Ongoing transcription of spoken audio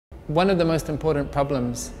one of the most important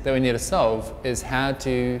problems that we need to solve is how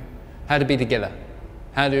to be together.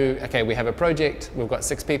 Okay, we have a project, we've got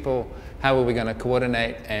 6 people, how are we going to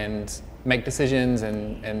coordinate and make decisions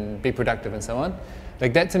and be productive and so on?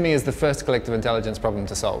 Like, that to me is the first collective intelligence problem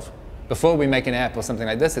to solve. Before we make an app or something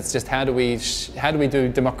like this, it's just how do we do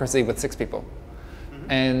democracy with 6 people?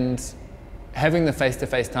 Mm-hmm. And having the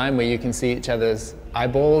face-to-face time where you can see each other's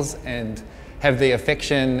eyeballs and have the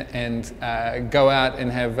affection and go out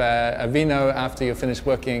and have a vino after you're finished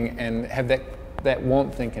working and have that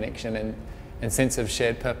warmth and connection and sense of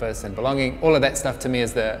shared purpose and belonging. All of that stuff to me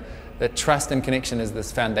is the trust and connection is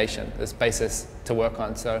this foundation, this basis to work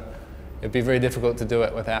on. So it'd be very difficult to do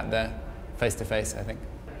it without the face-to-face, I think.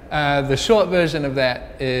 The short version of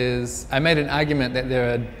that is I made an argument that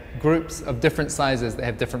there are groups of different sizes that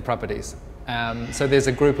have different properties. So there's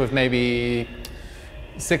a group of maybe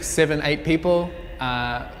 6, 7, 8 people,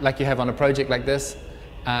 like you have on a project like this,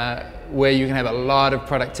 where you can have a lot of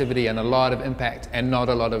productivity and a lot of impact and not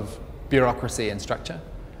a lot of bureaucracy and structure.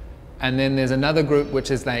 And then there's another group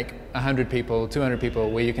which is like 100 people, 200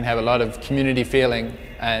 people, where you can have a lot of community feeling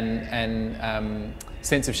and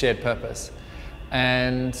sense of shared purpose.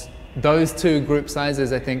 And those 2 group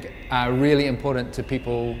sizes, I think, are really important to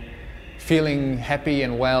people feeling happy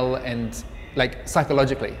and well and like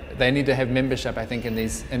psychologically. They need to have membership, I think, in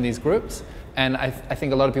these groups. And I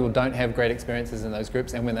think a lot of people don't have great experiences in those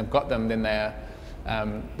groups, and when they've got them, then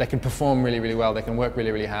they can perform really, really well, they can work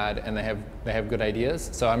really, really hard, and they have good ideas.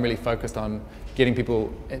 So I'm really focused on getting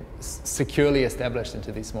people securely established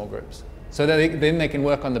into these small groups, so that then they can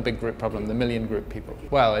work on the big group problem, the million group people.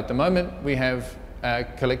 Well, at the moment we have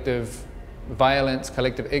collective violence,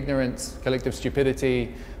 collective ignorance, collective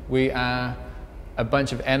stupidity. We are a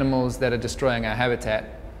bunch of animals that are destroying our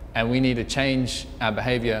habitat, and we need to change our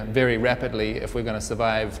behavior very rapidly if we're going to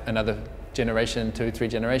survive another generation, 2, 3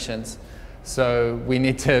 generations. So we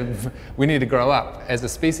need to grow up as a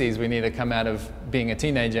species. We need to come out of being a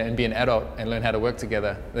teenager and be an adult and learn how to work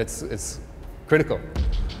together. It's critical.